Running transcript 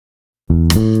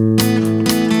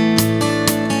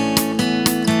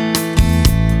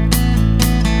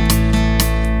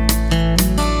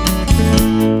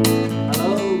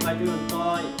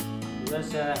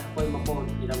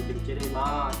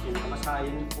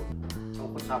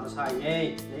คนสามภาษาไง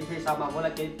ในที่สามารถว่า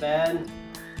เก็บเป็น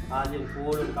เรียนพู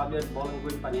ดกับเรียนบอลก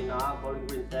รีนปนินาบอลก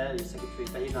รีนแต่สกิทรี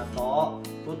กันนะต่อ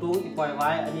ตัวตุ้งที่ปล่อยไว้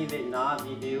อันนี้เป็นนะ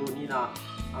วิดีโอนี่นะ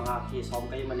อ่างที่ซ้อม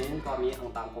กันมันนี้ก็มีอ่าง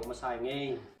ต่างของภาษาไง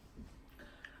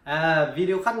วิ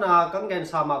ดีโอขั้นนะกังเกน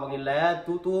สามารถบางอย่างแล้ว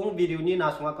ตัวตุ้งวิดีโอนี้นะ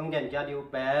สงกังเกนจะดี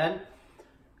เป็น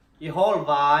อีฮอลไ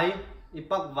ว้อี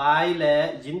ปักไว้และ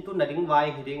ยินตุนดิ่งไว้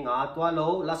หิดิ่งตัวโล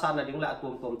ละสานดิ่งละตั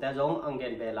วแต่จงอังเก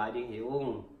นเบลายดิ่งหิว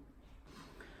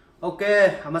โอเค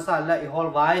อามาสั่นละอีฮอล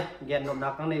ไว้เกนนมนั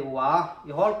กนั่งในหัว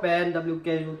อีฮอลเป็น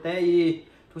WKUTE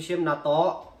ทุเชียมนาโต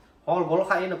ฮอลกอล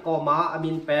ข่ายนักกอมาอา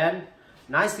มินเป็น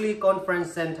Nicely Conference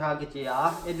Center กิจยา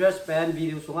address เป็นวิ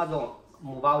ดีโอสุงาจง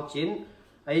มูบาวจิน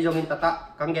ไอจงอินตะ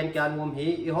กังเกนการงุมฮี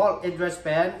อีฮอล address เ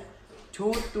ป็น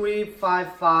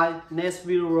2355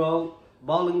 Nashville Road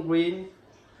Bowling Green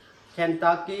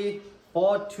Kentucky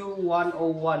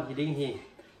 42101 หิดิ่งฮี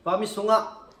ว่ามีสุงา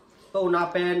โตนา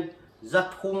เป็นจัด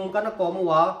คุมกันนะก็มั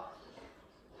ว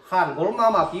ขันกอล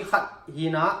มาพี่ขัดฮี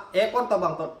นะก้อนตะบั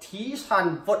งตัวที่สัน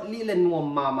ฟดลีเลนวม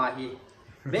มาฮี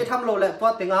เบทำโลเละตัว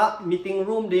เต็งmeeting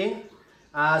room ดิ้ง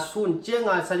ซุนเจียง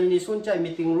สันนิซุนใจ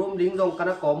meeting room ดิ้งตรงกัน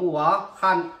นะก็มัว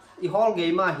ขันอีฮอลเก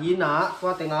มาฮีนะตั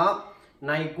วเต็งใ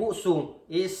นกุซุง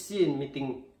Asian meeting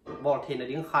บอลเทน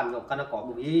ดิ้งขันตรงกันนะก็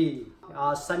มัวฮี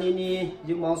สันนิ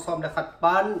ยิ่งมองซ้อมและขัด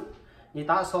ปันนิ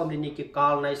ตาซ้อมในนิกิกา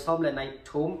ลในซ้อมและใน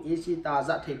ทุ่มอีสิตา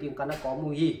จัดเทดิ้งกันนะก็มั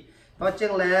วฮีตัวเจีย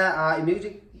งและมิวสิ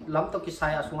กล้ำตกิสั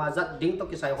ยสุงาจัดดิ้งต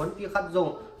กิสัยคนที่ขัดจง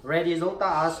ready จงตา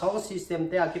สองซิสเต็ม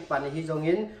เตะกิปันฮิจง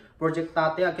อินโปรเจกต์ตา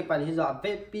เตะกิปันฮิจงเว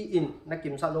ปีอินนักกิ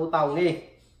มสัตโลตาวงี้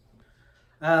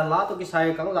ลาตกิสัย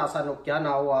กังจัดสนุกแก่น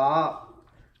าวะ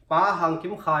ป้าหังกิ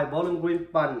มขายบอลกรีน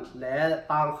ปันและ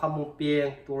ต่างขมุเปียง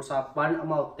ตัวสาปันอ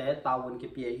มาเตะตาวันกิ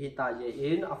เปียฮิตาเย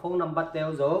อินอฟงนับบัตเตล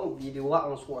จงวิดีโออั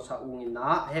งสัวสาอุงินะ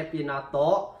แฮปปี้นาโต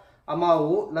อามา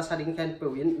อูลัสดิงแคนเป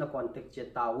วินนักคอนเทกเจ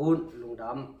ตาวุนลุงด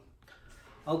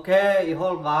ำโอเคอีฮอ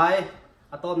ลไว้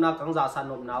อะตอมนักกังจัดส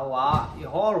นุกนาวะอี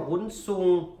ฮอลหุ่นซุง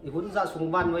อีหุ่นจัดซุง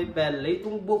บ้านไว้เป็นเลย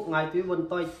ตุ้งบุกไงที่บน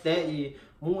ต้อยเตะอี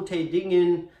มูเทดิ้งอิน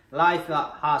ไลฟ์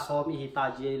หาซ้อมอีฮิตา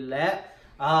เจและ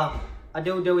เ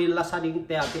ดี๋ยวลัสดิ่งเ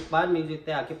ตะกิปันมิวสิกเต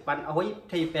ะกิปันเอาไว้เ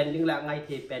ทเป็นดิ้งละไงเท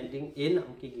เป็นดิ้งอินอั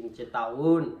งกิงเจตา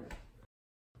วุน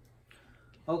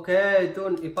โอเคตุ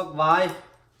นอีปักไว้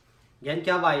เย็นแ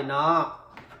ค่ไว้นะ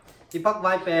อีปักไ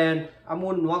ว้เป็นอามุ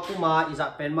นวักุมาอิจั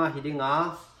ดเป็นมาฮิดิ้ง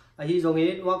ฮิจงอิ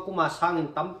นวักุมาสร้างอิน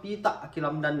ตั้มปีตะกิลั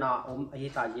มดันนาฮิ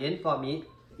ตาเย็นก็มี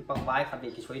อีปักไว้ขัดเด็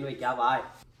กช่วยหน่วยแก่ไว้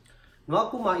วั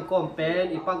กุมาอีกอมเป็น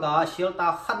อีปักเชียลตา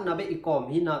ขัดนะเบอีกอม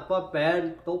ฮินะก็เป็น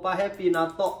ตัวปะแฮปปี้นะ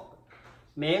โต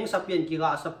เมงสเปียนกิก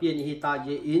าสเปียนฮิตาเ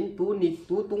ย็นตัวนี้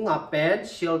ตัวตุงเป็น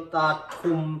เชียลตา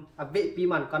ทุมเบปี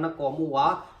มันกันนะก็มัว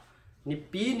นิ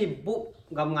ปีนิบุ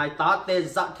กำไงตาเต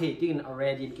จัดเทติงอะไร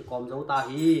ดินกิกอมเจ้าตา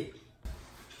ฮี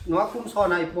นัวคุมซอน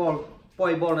ไอบอลปล่อ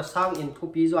ยบอลนะสร้างอินทุ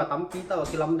ปีจัวตั้มปีตา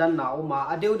กิลำดันหนาวมา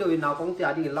เดียวหนาวของเตีย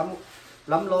ดิล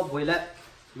ำรอบหวยและ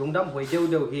ลุงดำหวยเดีย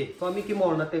วฮีตัวมีกิมอ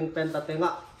ลนะเต็งเป็นตาเต็ง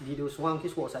วิดีโอสว่างกิ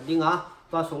สวสันดิง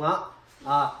ตัวสง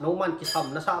โนมันกิสัม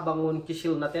นะซาบังอุนกิชิ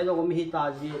ลนะเตจงมีฮิตา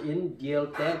จีอินเดียล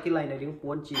เตกิไลในดิ้งป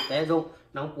วนจีเตจง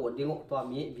นังปวนดิ้งตัว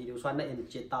มีวิดีโอสวนนะเอ็น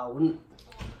เจตาอุน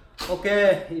โอเค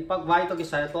อีปักไว้ตัวกิ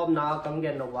สายต้มนากังเก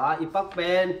นนะวะอีปักเ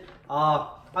ป็น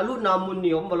อาลุนามุนนิ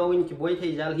ยมบอลวินกิบวยเท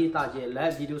จัลฮิตาเจและ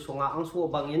วิดีโอส่งอังสัว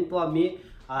บางอินตัวมี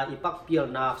อีปักเปีย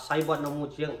นาไซบอนนามุ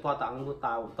เจียงตัวต่างมุต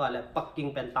าวตัวและปักกิ่ง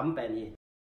เป็นตั้มเป็นนี่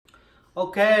โอ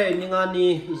เคนี่งาน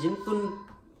นี้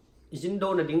จินโด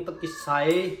นดิ้งตัวกิสาย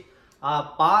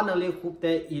ป้านาเลคุปเต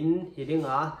อินฮิดิ้ง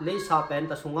เลยซาเป็น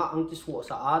ตัวส่งอังกิสัว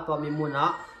สะตัวมีมุนะ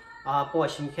พอ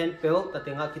ชิมเคนเปลแต่เ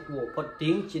ต็งกิตัวพอ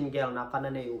ดิ้งจินเกลนักกัน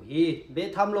ในอุฮีเบ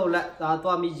ทำโลและตั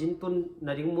วมีจินตุนน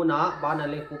าดิ้งมุนะบ้านนา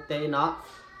เลคุปเตนะ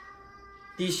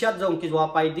ทีชัดจงกิจว่า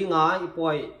ไปดิ้งอีปอ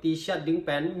ยทีชัดดิ้งเ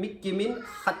ป็นมิกกิมิน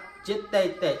ขัดเจ็ดเ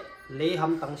ตะเลยท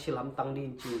ำตั้งชิลทำตั้งดิน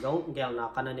จีจงเกลนัก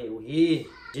กันในอุฮี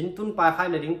จินตุนไปใคร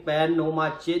นาดิ้งเป็นโนมา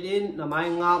เจดินนาไม้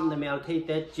งามนาเมลเทเต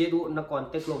เจดุนักก่อน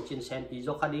เทคโลจินเซนปีโจ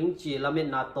ขัดดิ้งจีละเมน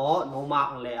นาโตโนมา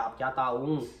อังเลอับจาตาอุ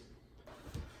ง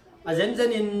เจน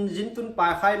อินจินตุนไป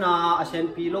ใครนาเซน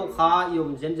ปีโลคายม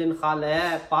เจนขาเล่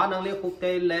ป้านังเลี้ยคุกเต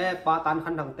เล่ป้าตันขั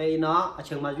นดังเตนะเ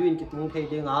ชิงมาจุนกิตุงเท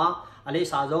ดิงอะไร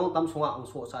สาจงตั้มสงอัง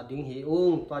สวสาดิงฮีอุ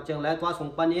งตัวเชิงเล่ตัวสง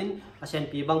ปันอินเซน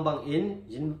ปีบางอิน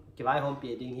จินกิไว้หอมปี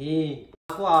ดิงฮี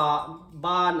ตัว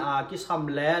บ้านกิสาม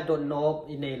เล่โดนนบ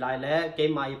อินในไลเล่เกม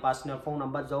มาอีพาสเนอร์ฟงนั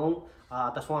มบัดจง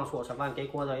แต่สงอังสวสาบ้านเกี่ยว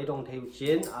กับไอ้ดงเทว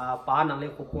จินป้านังเลี้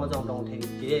ยคุกกับดงเทว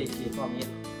จีจีตัวมี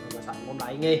ภาษางมไหล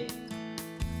ไง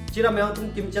จีรามีตุ้ง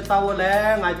กิมเจตาวแล้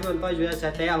ไงที่มันไปอยู่ในเซ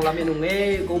ตอังลาเมนุงเง่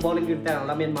กูบอลลิงกิมแต่อัง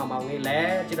ลาเมนมาเง่แล้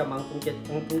วจีรามังตุ้ง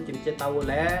กิมเจตาว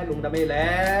แล้ลุงดำเง่แ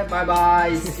ล้วบายบาย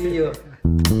see you